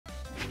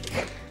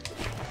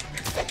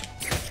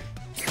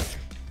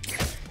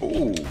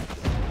Oh,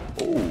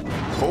 oh,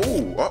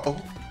 oh,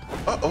 uh-oh,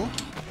 uh-oh,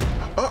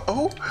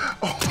 uh-oh,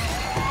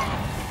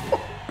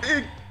 oh,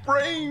 big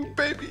brain,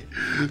 baby,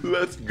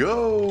 let's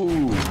go.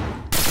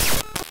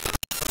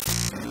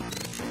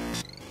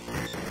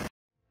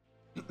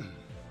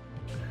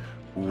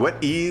 What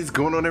is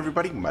going on,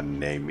 everybody? My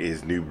name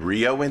is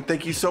Noobrio, and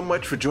thank you so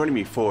much for joining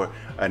me for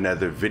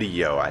another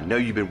video. I know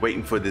you've been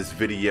waiting for this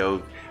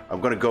video. I'm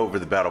going to go over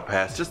the battle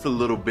pass just a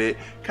little bit,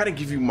 kind of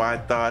give you my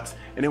thoughts,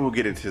 and then we'll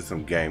get into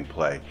some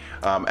gameplay.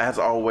 As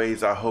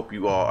always, I hope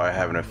you all are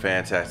having a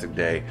fantastic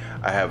day.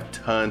 I have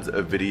tons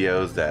of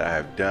videos that I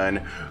have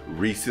done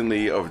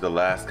recently over the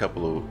last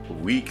couple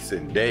of weeks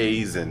and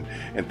days and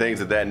things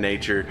of that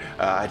nature.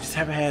 I just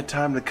haven't had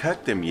time to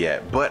cut them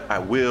yet, but I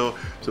will.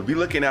 So be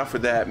looking out for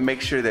that.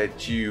 Make sure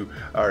that you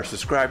are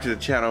subscribed to the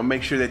channel.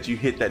 Make sure that you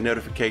hit that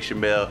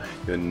notification bell.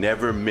 You'll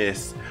never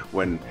miss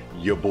when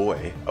your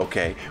boy,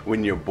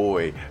 when your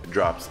boy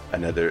drops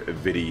another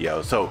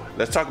video. So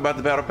let's talk about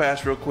the battle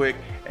pass real quick,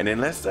 and then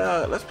let's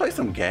play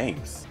some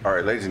games. All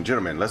right, ladies and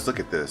gentlemen, let's look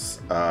at this.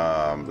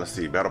 Let's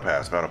see, battle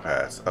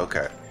pass.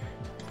 Okay.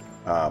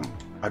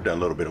 I've done a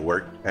little bit of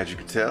work, as you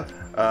can tell.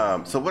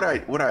 So what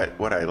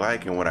I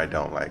like and what I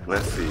don't like.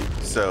 Let's see.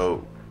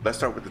 So let's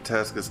start with the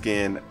Tusk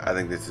skin. I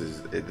think this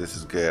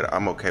is good.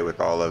 I'm okay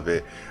with all of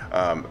it.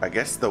 I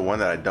guess the one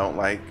that I don't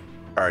like,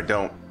 or I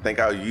don't think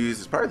I'll use,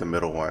 is probably the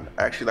middle one.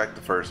 I actually like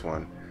the first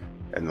one,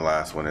 and the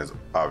last one is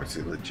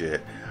obviously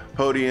legit.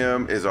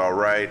 Podium is all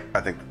right.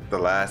 I think the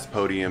last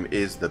podium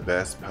is the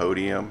best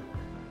podium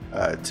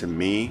to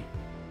me,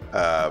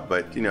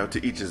 but you know,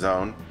 to each his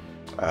own.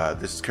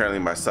 This is currently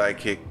my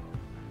sidekick.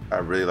 I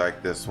really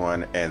like this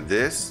one, and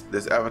this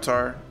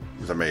avatar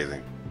is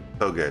amazing,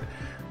 so good.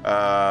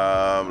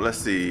 Let's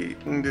see,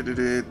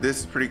 this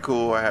is pretty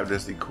cool. I have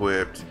this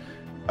equipped.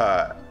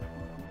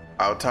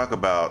 I'll talk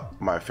about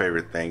my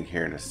favorite thing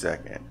here in a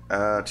second.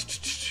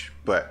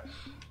 But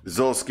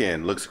Zol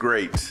skin looks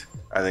great.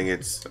 I think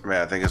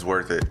it's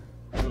worth it.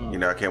 You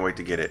know, I can't wait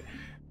to get it.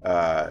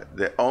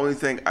 The only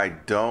thing I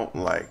don't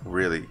like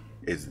really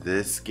is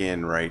this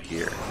skin right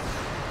here.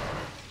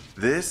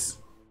 This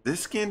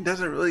skin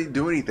doesn't really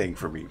do anything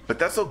for me, but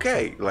that's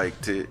okay. Like,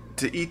 to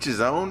each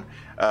his own.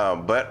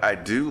 But I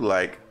do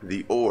like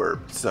the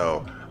orb,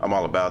 so I'm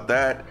all about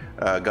that.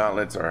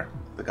 Gauntlets are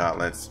the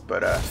gauntlets,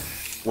 but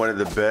one of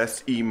the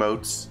best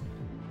emotes.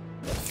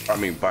 I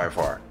mean, by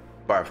far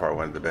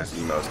one of the best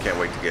emotes. Can't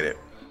wait to get it.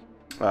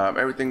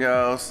 Everything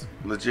else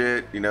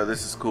legit. You know,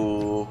 this is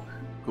cool.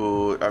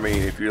 I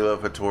mean, if you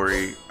love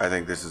Hattori, I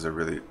think this is a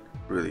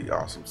really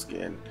awesome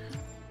skin.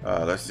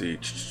 Let's see.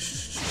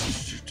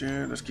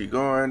 Let's keep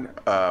going.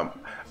 I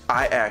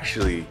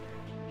actually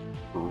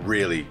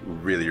really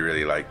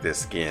like this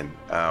skin.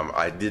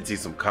 I did see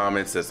some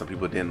comments that some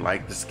people didn't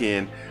like the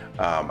skin.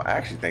 I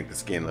actually think the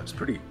skin looks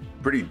pretty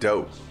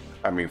dope.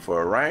 I mean,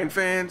 for Orion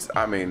fans,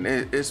 I mean,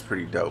 it's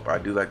pretty dope. I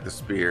do like the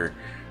spear.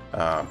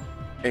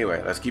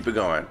 Anyway, let's keep it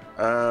going.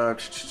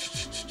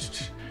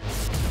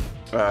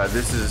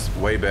 This is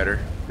way better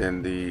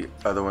than the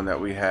other one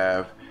that we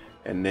have.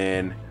 And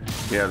then,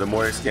 you know, the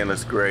Moira skin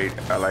looks great.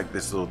 I like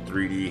this little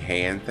 3D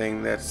hand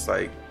thing that's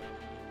like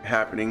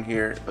happening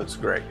here. It looks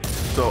great.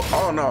 So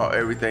all in all,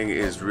 everything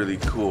is really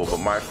cool. But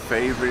my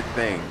favorite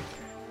thing,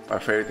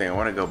 I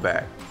want to go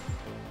back.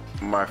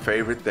 My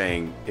favorite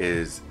thing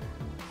is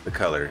the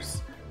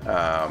colors.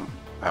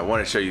 I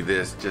want to show you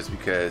this just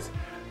because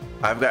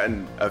I've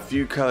gotten a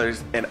few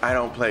colors and I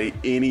don't play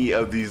any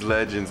of these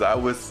legends. I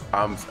was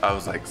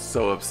like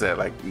so upset.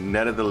 Like,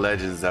 none of the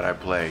legends that I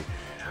play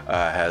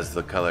has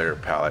the color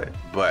palette,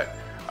 but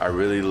I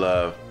really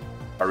love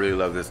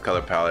this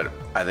color palette.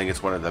 I think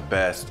it's one of the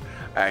best.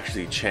 I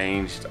actually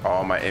changed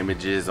all my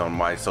images on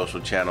my social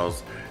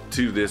channels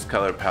to this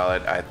color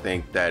palette. I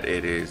think that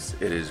it is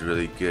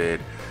really good,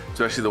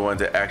 especially the ones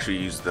that actually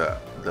use the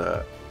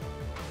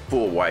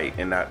full white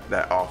and not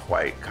that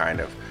off-white kind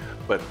of.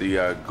 But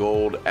the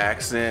gold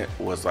accent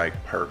was like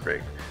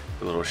perfect.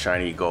 The little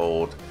shiny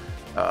gold,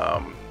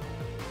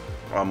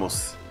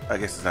 almost, I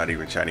guess it's not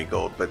even shiny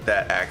gold, but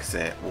that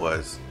accent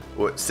was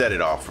what set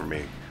it off for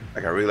me.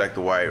 Like, I really like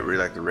the white,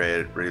 really like the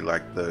red, really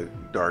like the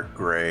dark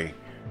gray,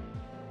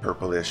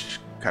 purplish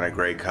kind of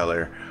gray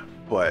color,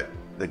 but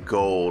the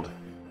gold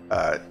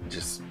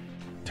just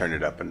turned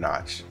it up a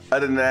notch.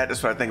 Other than that,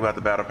 that's what I think about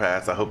the battle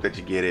pass. I hope that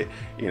you get it.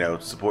 You know,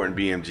 supporting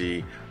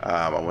BMG.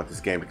 I want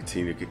this game to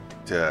continue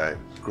to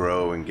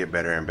grow and get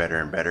better and better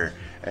and better,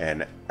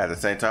 and at the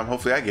same time,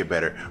 hopefully I get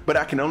better. But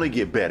I can only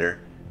get better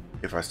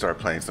if I start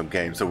playing some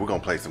games. So we're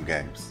gonna play some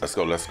games. Let's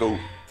go.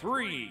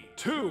 3,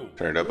 2,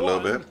 turn it up a little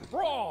bit.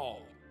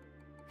 Brawl.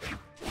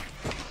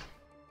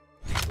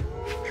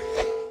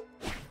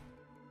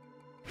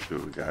 See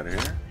what we got here.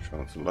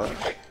 Showing some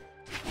love.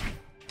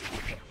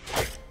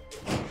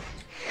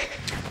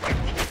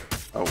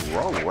 Oh,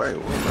 wrong way.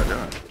 What am I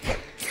doing?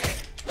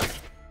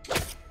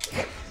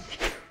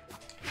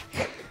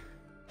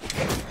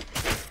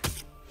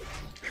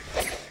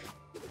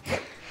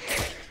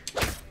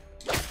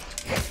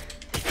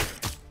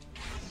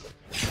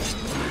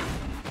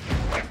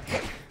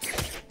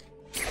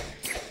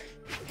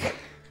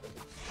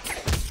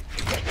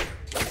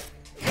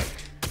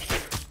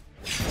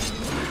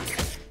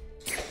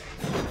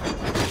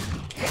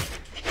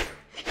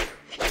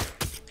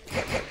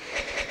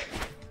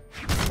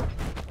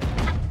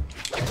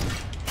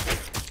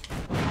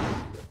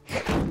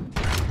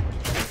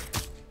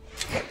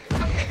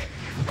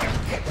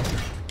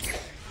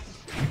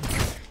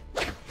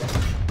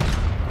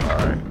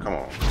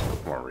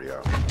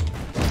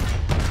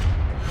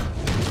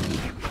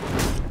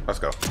 Let's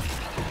go.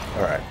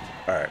 All right.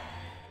 All right.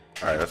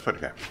 All right. Let's put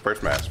it down.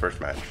 First match. First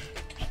match.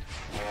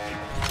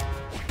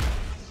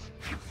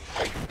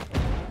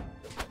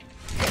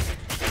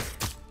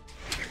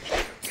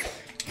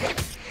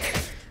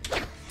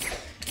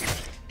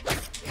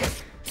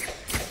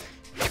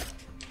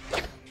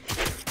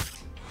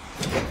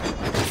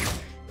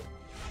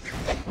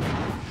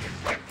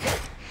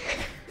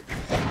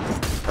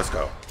 Let's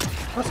go.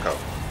 Let's go.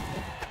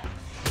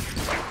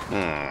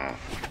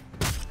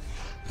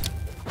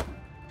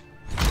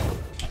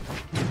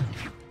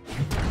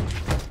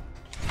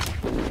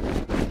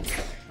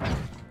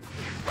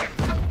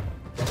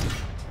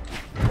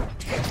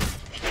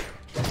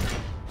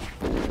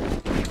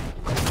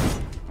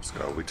 Let's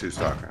go. We two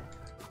stalking.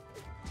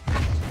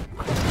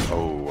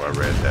 Oh, I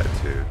read that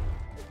too.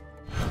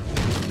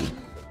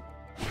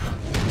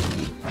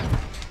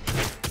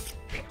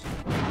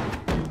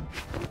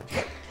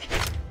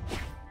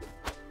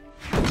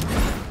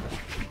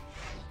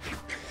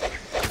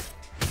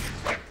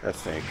 That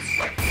stinks.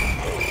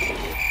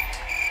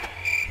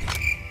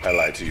 I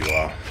lied to you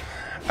all.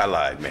 I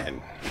lied,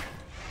 man.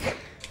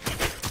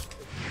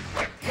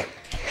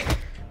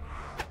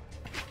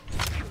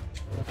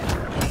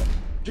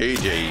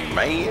 GG,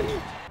 man.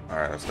 All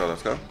right, let's go,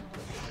 let's go.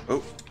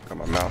 Oh, got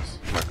my mouse,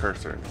 my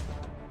cursor.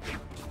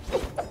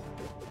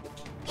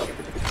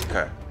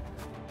 Okay.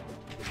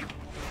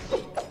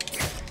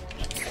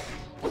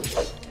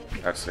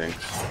 That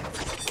stinks.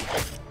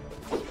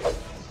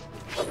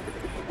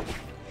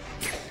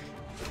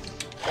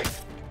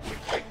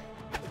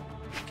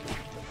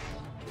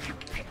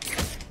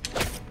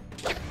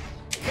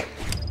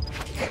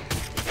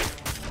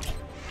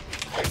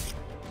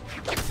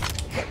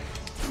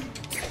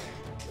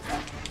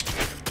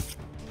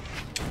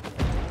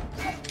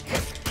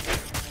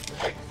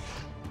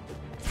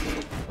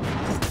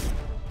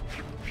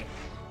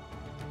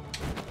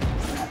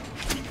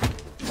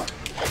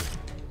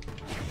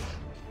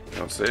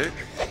 Sick.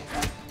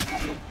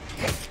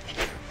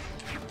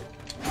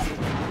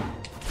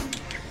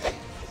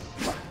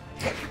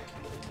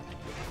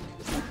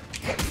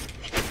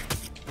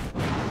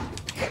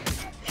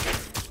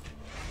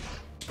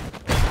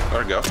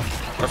 There we go.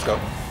 Let's go.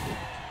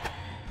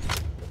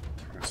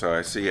 So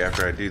I see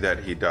after I do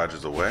that, he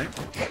dodges away.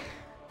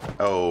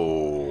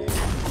 Oh.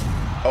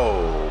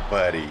 Oh,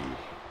 buddy.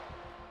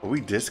 Are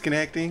we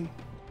disconnecting?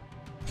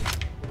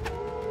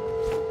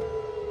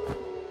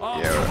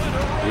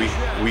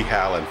 Yeah, we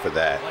howling for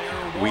that.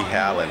 We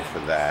howling for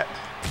that.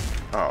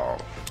 Oh.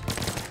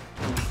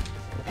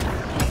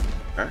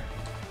 Okay.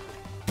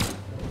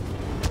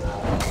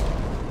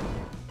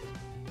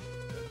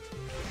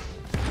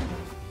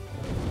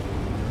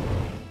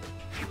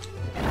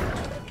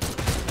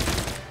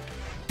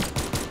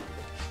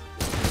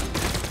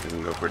 We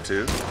can go for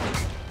two.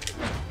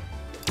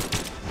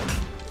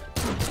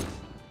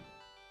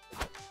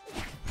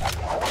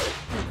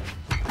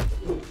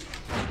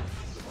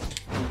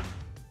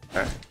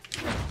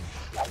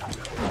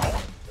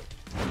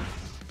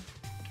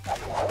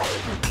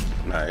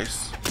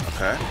 Nice.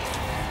 Okay.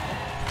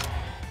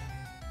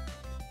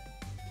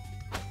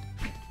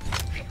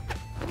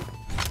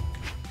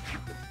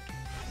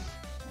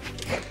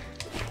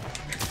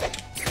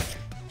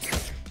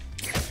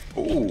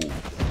 Oh.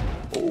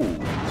 Oh.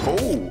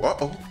 Oh.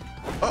 Uh-oh.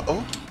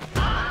 Uh-oh.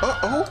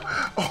 Uh-oh.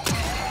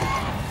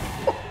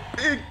 Oh.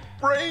 Big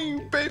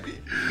brain, baby.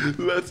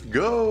 Let's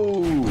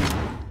go.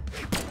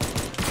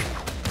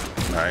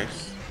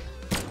 Nice.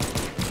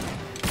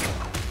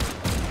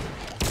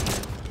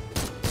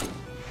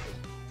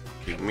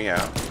 Me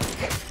out.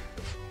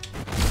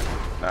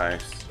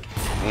 Nice.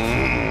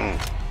 I'm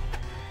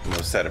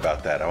upset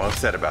about that. I'm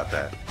upset about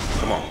that.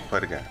 Come on, play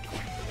it again.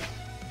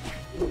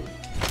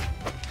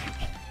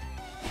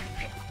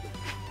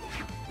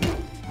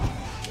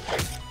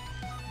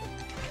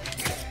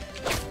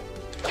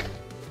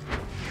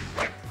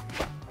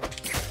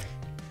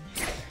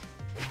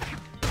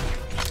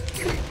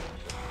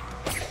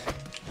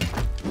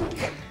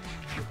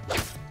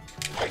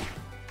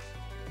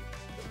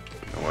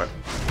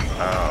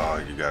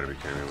 You gotta be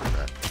kidding me with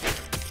that.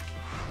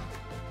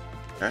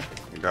 Okay,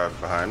 you dodge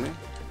behind me.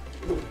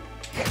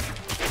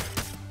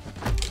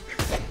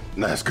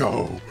 Let's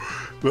go.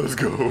 Let's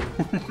go.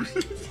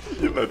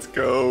 Let's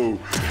go.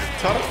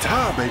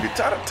 Ta-da-ta, baby.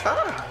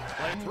 Ta-da-ta.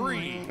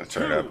 Let's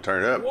turn it up.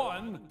 Turn it up.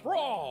 One,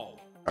 brawl.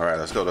 All right,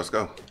 let's go. Let's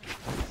go.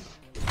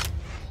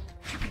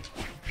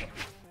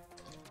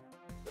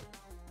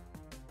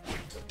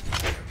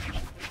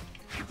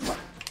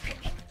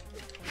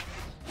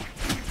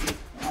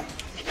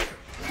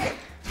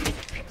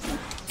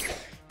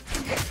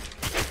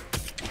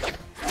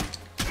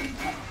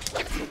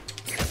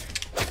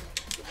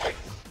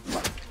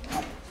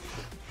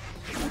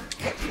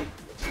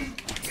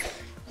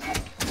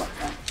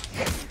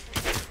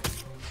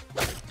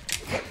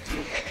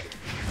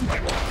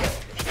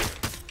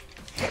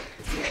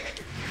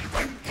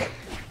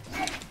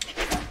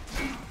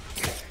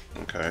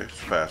 Okay, it's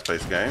a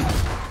fast-paced game.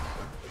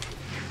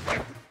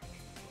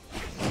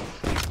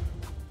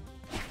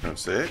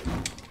 That's it.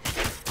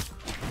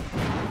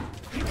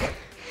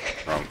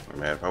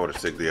 Man, if I would have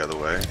stick the other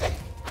way.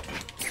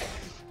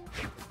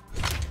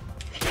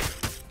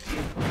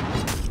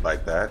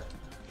 Like that,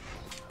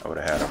 I would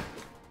have had him.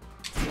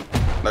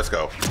 Let's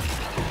go.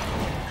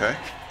 Okay.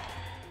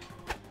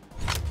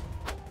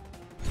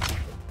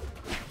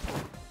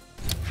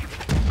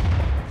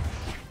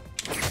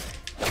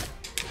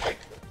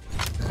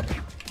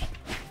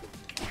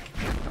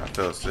 I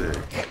feel sick.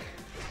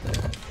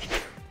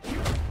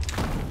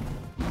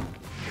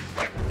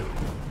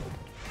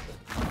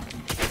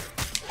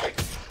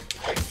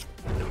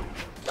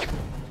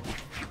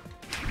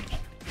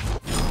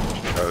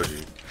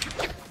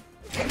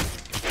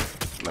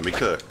 Let me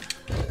cook.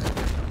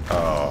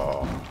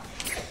 Oh,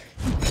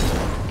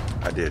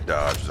 I did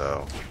dodge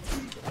though.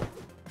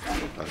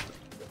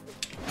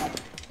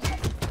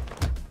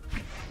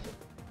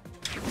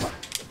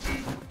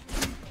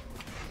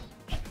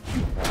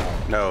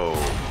 No.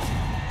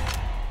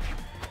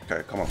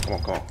 Okay, come on, come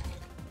on, come on.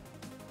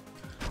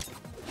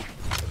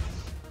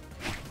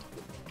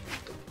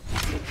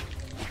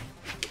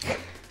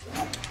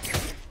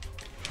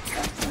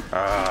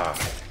 Ah.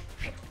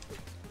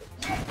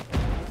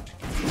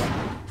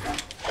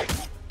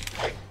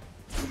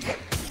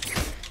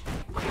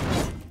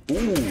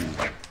 Ooh.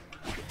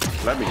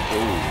 Let me.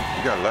 Ooh.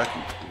 You got lucky.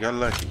 You got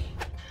lucky.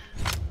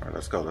 All right,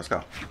 let's go. Let's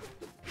go.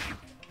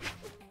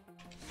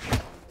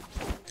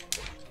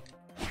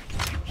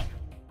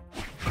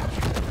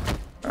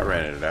 I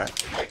ran into that.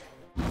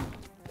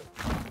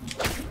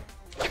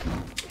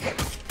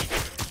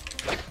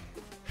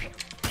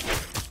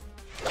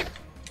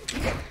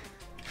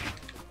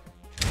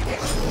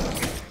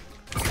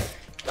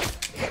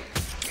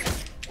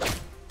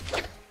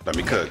 Let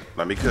me cook.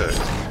 Let me cook.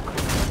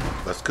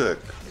 Let's cook.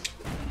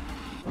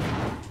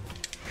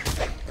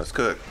 Let's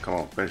cook. Come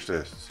on, finish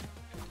this.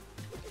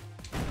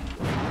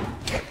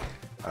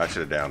 I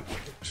should have downed.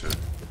 Should.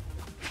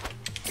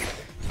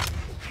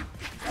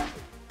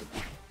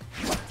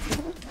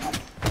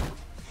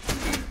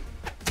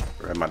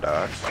 Read my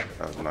dodge.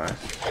 That was nice.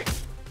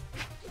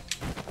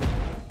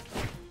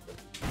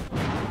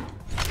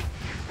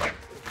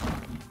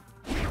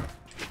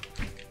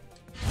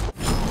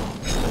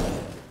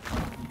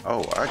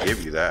 Oh, I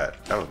give you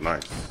that. That was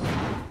nice.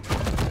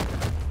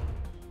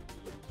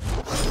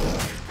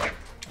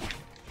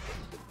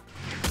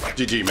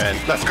 GG, man.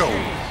 Let's go.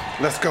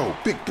 Let's go.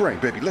 Big brain,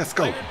 baby. Let's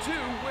go.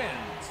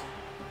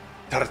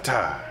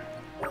 Ta-ta-ta.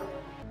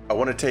 I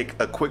want to take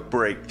a quick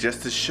break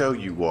just to show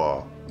you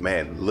all.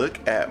 Man,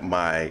 look at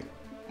my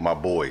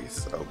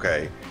boys,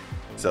 okay?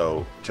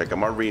 So, check out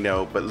my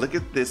Reno, but look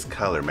at this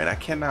color, man. I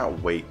cannot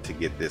wait to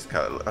get this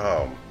color.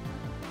 Oh,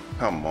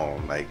 come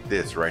on. Like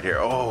this right here.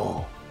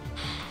 Oh.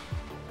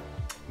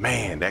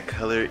 Man, that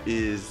color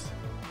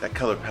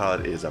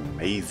palette is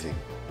amazing.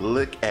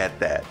 Look at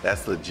that.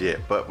 That's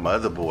legit. But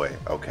mother boy,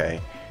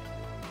 okay.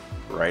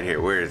 Right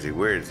here. Where is he?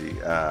 Where is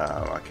he?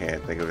 I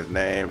can't think of his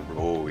name.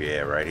 Oh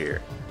yeah, right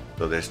here.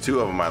 So there's two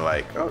of them I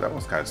like. Oh, that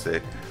one's kind of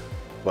sick.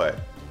 But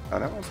oh,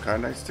 that one's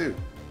kind of nice too.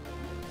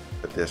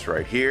 But this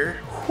right here.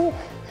 Whew.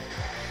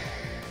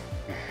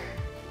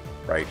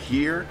 Right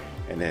here.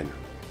 And then,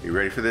 you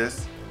ready for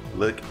this?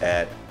 Look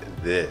at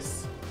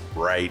this.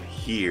 Right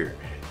here.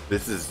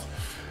 This is,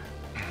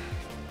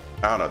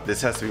 I don't know,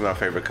 this has to be my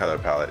favorite color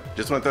palette.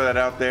 Just want to throw that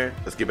out there.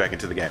 Let's get back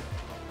into the game.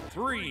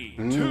 3,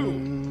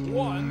 2,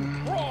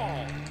 1,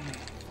 brawl!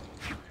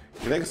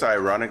 You think it's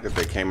ironic that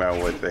they came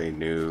out with a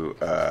new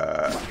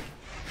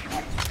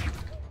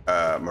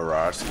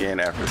Mirage skin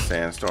after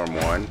Sandstorm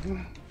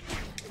 1?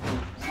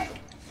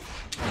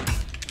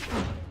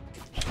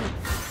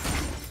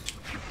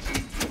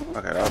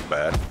 Okay, that was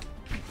bad.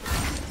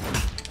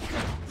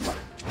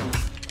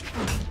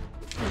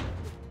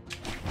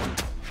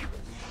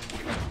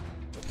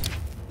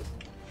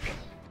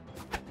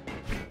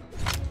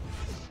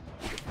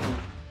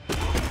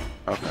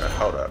 Okay,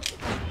 hold up.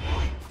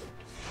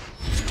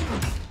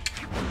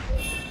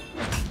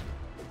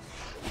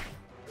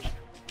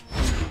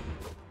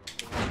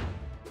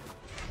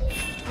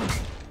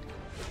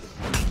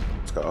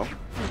 Let's go.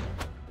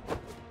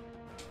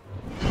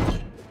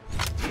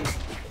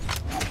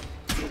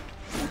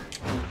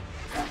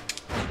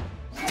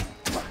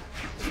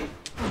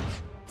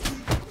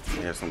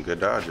 He has some good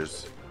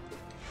dodges.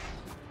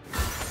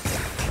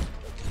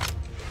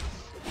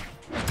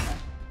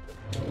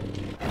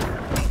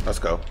 Let's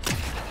go.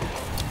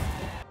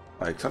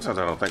 Like, sometimes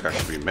I don't think I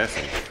should be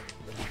missing.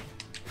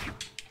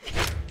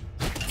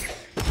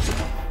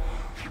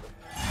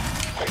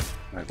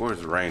 Like,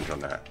 where's the range on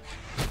that?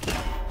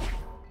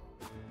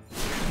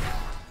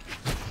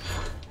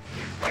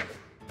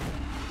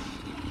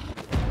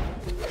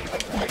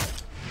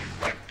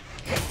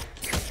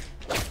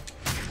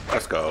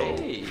 Let's go.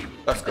 Hey,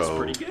 let's go. That's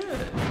pretty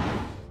good.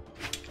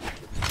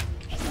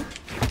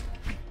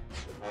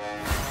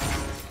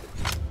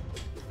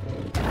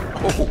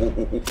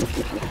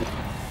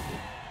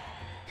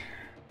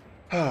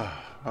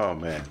 Oh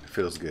man,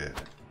 feels good.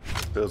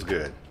 Feels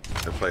good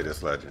to play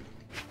this legend.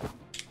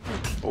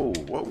 Oh,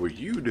 what were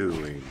you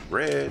doing?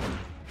 Red.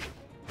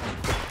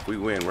 We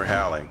win, we're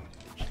howling.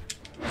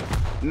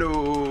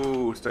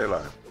 No, stay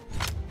alive.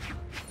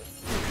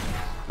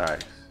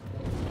 Nice.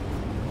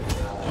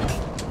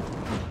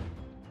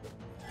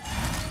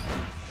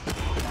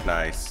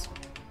 Nice.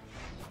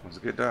 That was a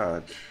good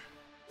dodge.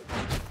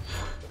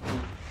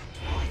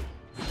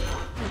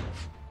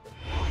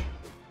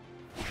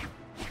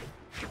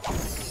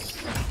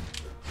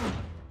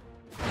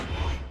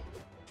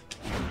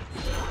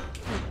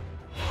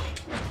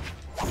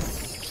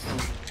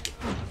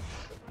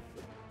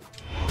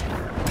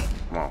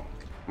 Come on,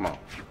 come on.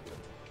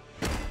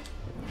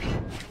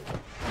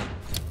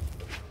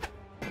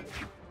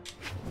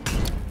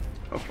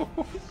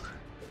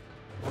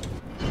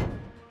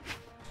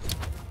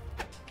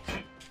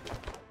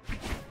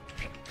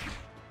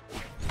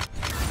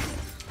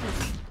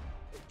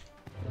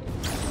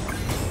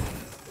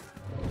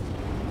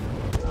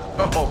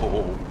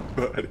 Oh,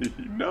 buddy,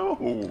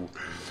 no,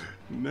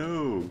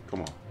 no,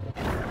 come on.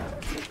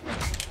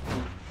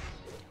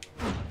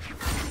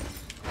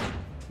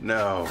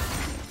 No,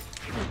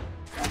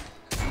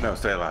 no,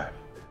 stay alive.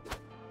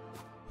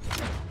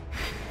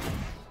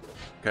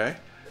 Okay,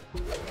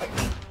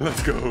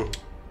 let's go.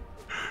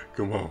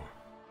 Come on.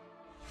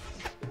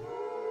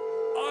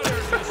 Utter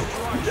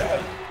destruction.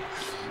 Yes.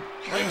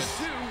 Yes.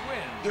 Two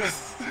wins.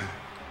 Yes.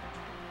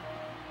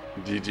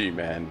 GG,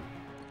 man.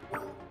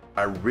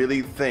 I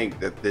really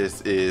think that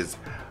this is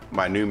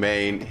my new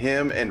main.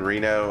 Him and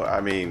Reno, I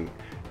mean,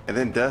 and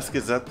then Dusk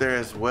is up there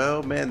as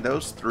well, man.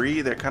 Those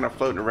three, they're kind of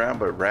floating around,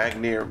 but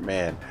Ragnir,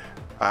 man,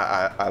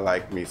 I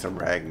like me some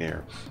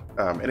Ragnir.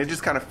 And it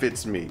just kind of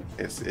fits me.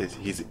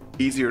 He's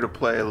easier to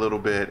play a little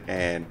bit,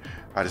 and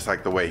I just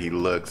like the way he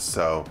looks.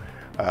 So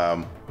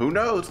who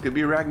knows, could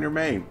be a Ragnir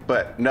main,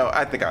 but no,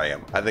 I think I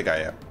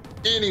am.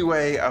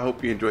 Anyway, I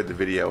hope you enjoyed the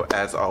video.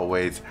 As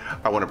always,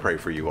 I want to pray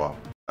for you all.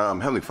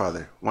 Heavenly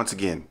Father, once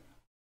again,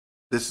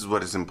 this is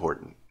what is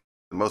important.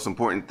 The most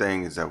important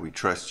thing is that we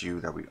trust you,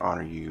 that we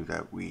honor you,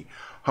 that we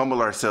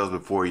humble ourselves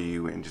before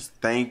you, and just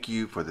thank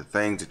you for the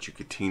things that you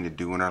continue to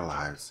do in our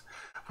lives.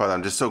 Father,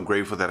 I'm just so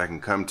grateful that I can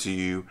come to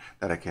you,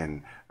 that I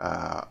can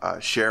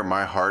share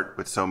my heart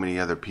with so many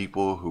other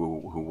people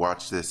who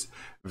watch this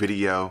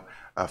video.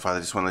 Father, I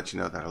just want to let you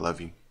know that I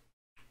love you.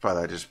 Father,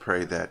 I just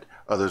pray that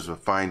others will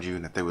find you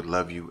and that they would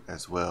love you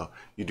as well.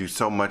 You do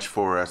so much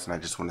for us, and I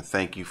just want to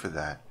thank you for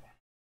that.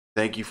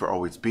 Thank you for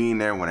always being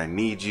there when I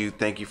need you.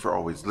 Thank you for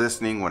always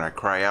listening when I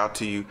cry out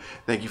to you.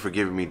 Thank you for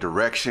giving me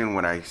direction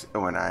when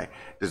I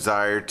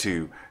desire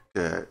to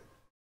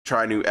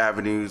try new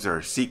avenues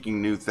or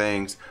seeking new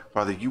things.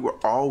 Father, you are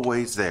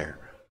always there,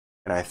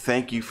 and I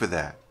thank you for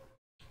that.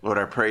 Lord,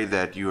 I pray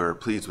that you are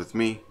pleased with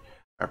me.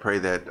 I pray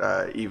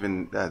that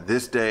even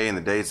this day and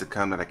the days to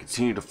come, that I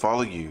continue to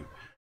follow you,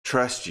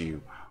 trust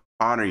you,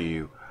 honor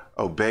you,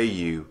 obey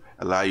you,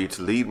 allow you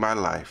to lead my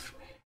life.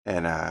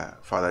 And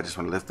Father, I just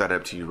want to lift that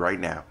up to you right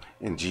now.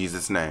 In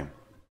Jesus' name,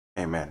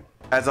 amen.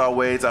 As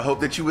always, I hope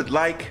that you would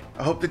like,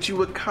 I hope that you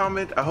would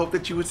comment, I hope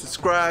that you would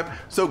subscribe.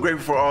 So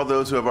grateful for all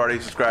those who have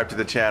already subscribed to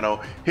the channel.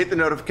 Hit the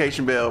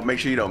notification bell. Make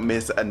sure you don't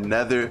miss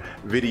another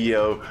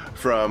video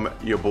from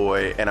your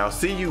boy. And I'll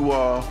see you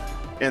all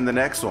in the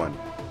next one.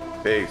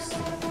 Peace.